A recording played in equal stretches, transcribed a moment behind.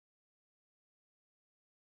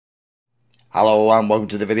Hello and welcome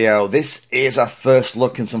to the video. This is a first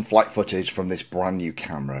look and some flight footage from this brand new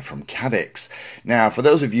camera from Caddx. Now, for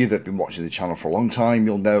those of you that have been watching the channel for a long time,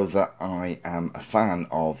 you'll know that I am a fan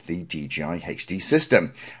of the DJI HD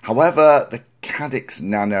system. However, the Caddx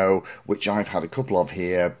Nano, which I've had a couple of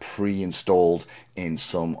here pre-installed in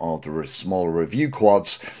some of the smaller review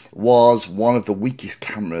quads, was one of the weakest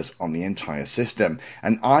cameras on the entire system,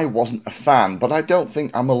 and I wasn't a fan, but I don't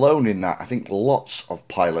think I'm alone in that. I think lots of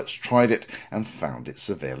pilots tried it and found it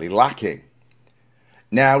severely lacking.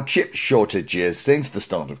 Now, chip shortages since the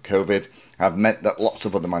start of COVID have meant that lots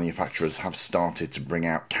of other manufacturers have started to bring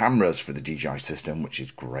out cameras for the DJI system, which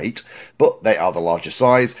is great, but they are the larger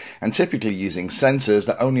size and typically using sensors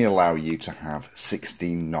that only allow you to have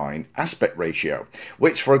 16:9 aspect ratio,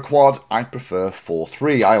 which for a quad I prefer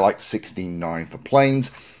 4:3. I like 16:9 for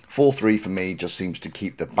planes. 4:3 for me just seems to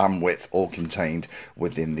keep the bandwidth all contained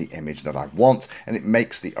within the image that I want, and it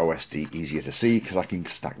makes the OSD easier to see because I can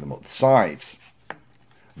stack them up the sides.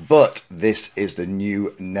 But this is the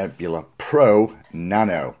new Nebula PRO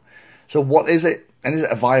Nano. So what is it? And is it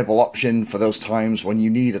a viable option for those times when you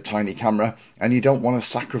need a tiny camera and you don't want to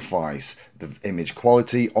sacrifice the image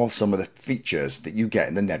quality or some of the features that you get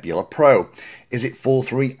in the Nebula Pro? Is it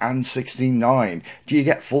 4:3 and 16:9? Do you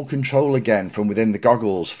get full control again from within the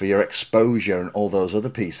goggles for your exposure and all those other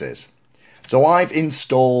pieces? So I've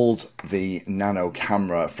installed the Nano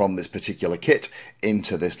camera from this particular kit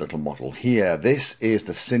into this little model here. This is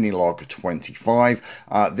the Cinelog 25.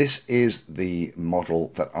 This is the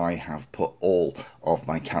model that I have put all of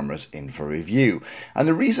my cameras in for review. And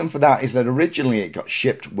the reason for that is that originally it got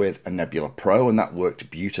shipped with a Nebula Pro and that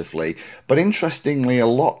worked beautifully. But interestingly, a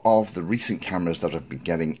lot of the recent cameras that I've been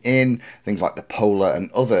getting in, things like the Polar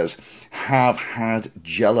and others, have had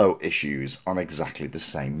jello issues on exactly the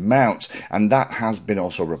same mount. And that has been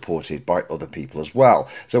also reported by other people as well.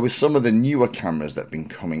 So with some of the newer cameras that have been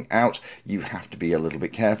coming out, you have to be a little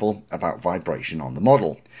bit careful about vibration on the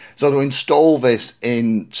model. So to install this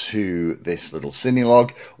into this little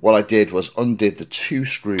Cinelog, what I did was undid the two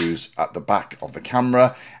screws at the back of the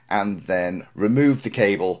camera and then removed the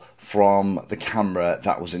cable from the camera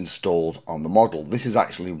that was installed on the model. This is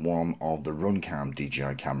actually one of the RunCam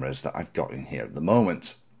DJI cameras that I've got in here at the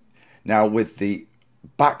moment. Now, with the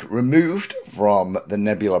back removed from the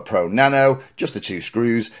Nebula PRO Nano, just the two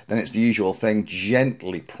screws, then it's the usual thing,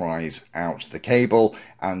 gently prise out the cable,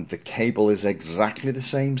 and the cable is exactly the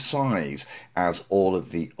same size as all of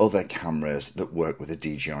the other cameras that work with a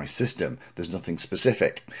DJI system. There's nothing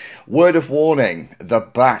specific. Word of warning, the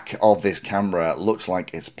back of this camera looks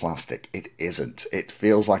like it's plastic. It isn't. It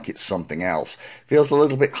feels like it's something else. Feels a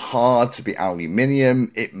little bit hard to be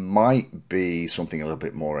aluminium. It might be something a little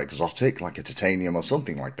bit more exotic, like a titanium or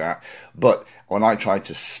something like that, but when I tried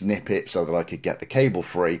to snip it so that I could get the cable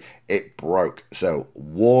free, it broke. So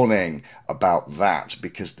warning about that,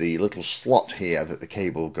 because the little slot here that the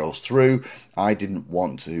cable goes through, I didn't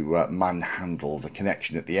want to manhandle the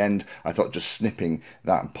connection at the end. I thought just snipping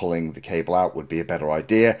that and pulling the cable out would be a better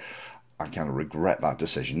idea. I kind of regret that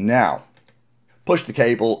decision now. Push the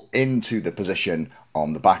cable into the position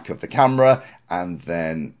on the back of the camera and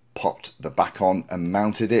then popped the back on and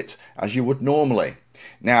mounted it as you would normally.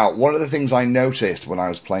 Now, one of the things I noticed when I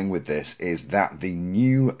was playing with this is that the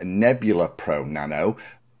new Nebula PRO Nano,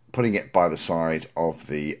 putting it by the side of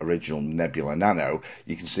the original Nebula Nano,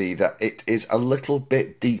 you can see that it is a little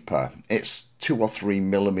bit deeper. It's 2 or 3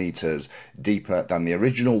 millimeters deeper than the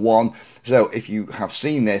original one. So if you have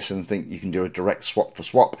seen this and think you can do a direct swap for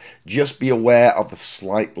swap, just be aware of the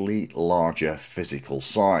slightly larger physical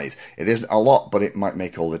size. It isn't a lot, but it might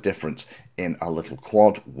make all the difference in a little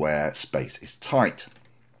quad where space is tight.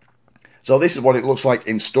 So this is what it looks like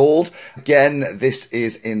installed. Again, this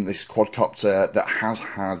is in this quadcopter that has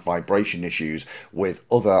had vibration issues with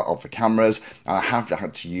other of the cameras, and I have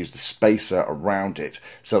had to use the spacer around it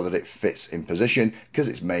so that it fits in position because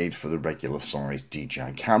it's made for the regular size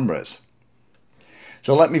DJI cameras.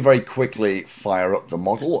 So let me very quickly fire up the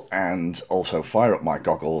model and also fire up my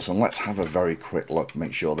goggles, and let's have a very quick look,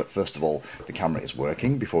 make sure that first of all the camera is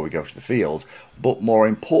working before we go to the field, but more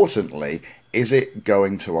importantly, is it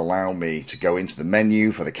going to allow me to go into the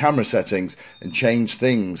menu for the camera settings and change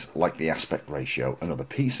things like the aspect ratio and other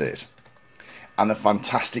pieces? And the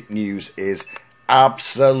fantastic news is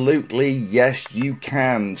absolutely yes, you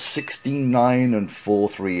can. 16:9 and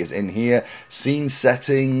 4:3 is in here. Scene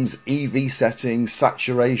settings, EV settings,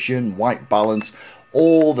 saturation, white balance,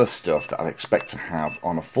 all the stuff that I'd expect to have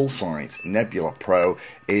on a full-size Nebula Pro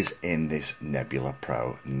is in this Nebula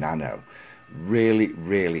PRO Nano.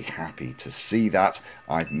 Really happy to see that.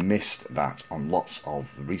 I've missed that on lots of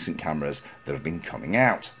recent cameras that have been coming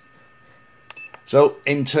out. So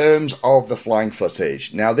in terms of the flying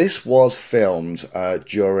footage, now this was filmed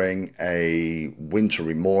during a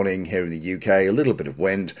wintry morning here in the UK, a little bit of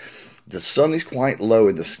wind. The sun is quite low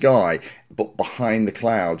in the sky, but behind the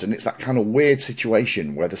clouds, and it's that kind of weird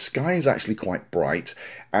situation where the sky is actually quite bright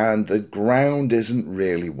and the ground isn't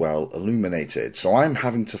really well illuminated. So I'm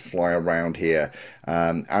having to fly around here,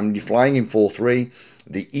 and you're flying in 4.3.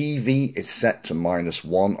 The EV is set to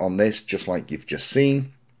 -1 on this, just like you've just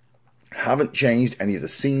seen. Haven't changed any of the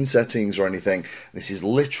scene settings or anything. This is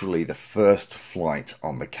literally the first flight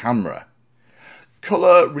on the camera.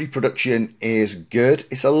 Colour reproduction is good.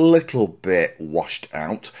 It's a little bit washed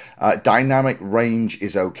out. Dynamic range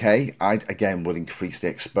is okay. I again would increase the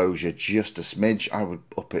exposure just a smidge. I would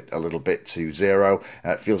up it a little bit to 0.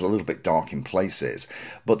 It feels a little bit dark in places.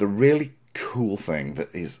 But the really cool thing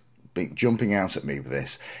that is jumping out at me with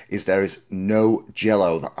this is there is no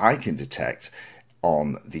jello that I can detect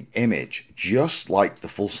on the image. Just like the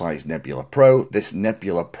full-size Nebula Pro, this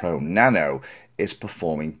Nebula PRO Nano is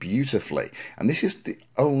performing beautifully, and this is the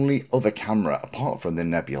only other camera apart from the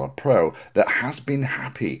Nebula Pro that has been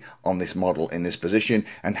happy on this model in this position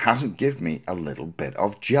and hasn't given me a little bit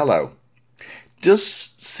of jello.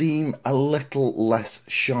 Does seem a little less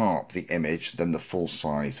sharp, the image, than the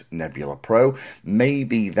full-size Nebula Pro.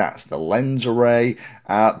 Maybe that's the lens array,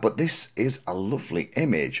 but this is a lovely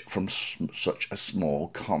image from such a small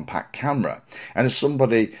compact camera. And as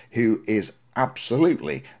somebody who is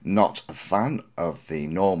absolutely not a fan of the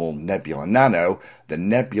normal Nebula Nano, the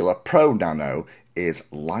Nebula PRO Nano is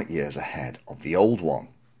light years ahead of the old one.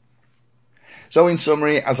 So in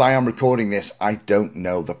summary, as I am recording this, I don't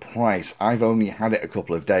know the price. I've only had it a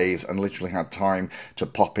couple of days and literally had time to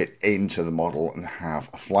pop it into the model and have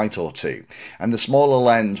a flight or two. And the smaller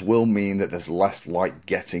lens will mean that there's less light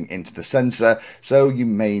getting into the sensor, so you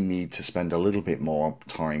may need to spend a little bit more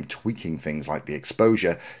time tweaking things like the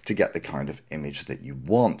exposure to get the kind of image that you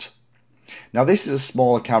want. Now this is a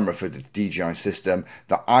smaller camera for the DJI system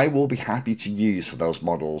that I will be happy to use for those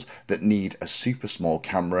models that need a super small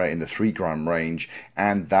camera in the 3-gram range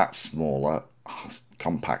and that smaller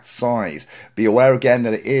compact size. Be aware again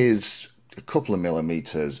that it is a couple of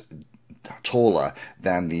millimeters taller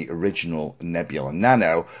than the original Nebula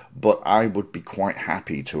Nano, but I would be quite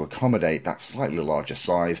happy to accommodate that slightly larger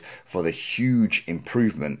size for the huge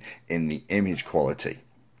improvement in the image quality.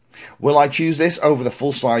 Will I choose this over the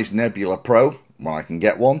full-size Nebula Pro when I can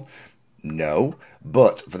get one? No,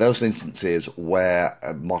 but for those instances where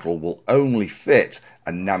a model will only fit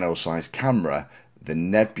a nano-sized camera, the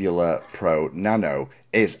Nebula PRO Nano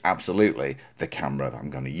is absolutely the camera that I'm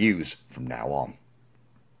going to use from now on.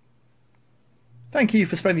 Thank you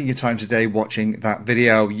for spending your time today watching that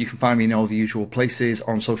video. You can find me in all the usual places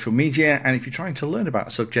on social media, and if you're trying to learn about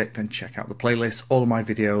a subject, then check out the playlist. All of my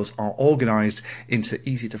videos are organized into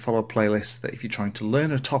easy to follow playlists that if you're trying to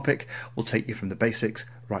learn a topic will take you from the basics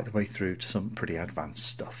right the way through to some pretty advanced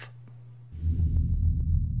stuff.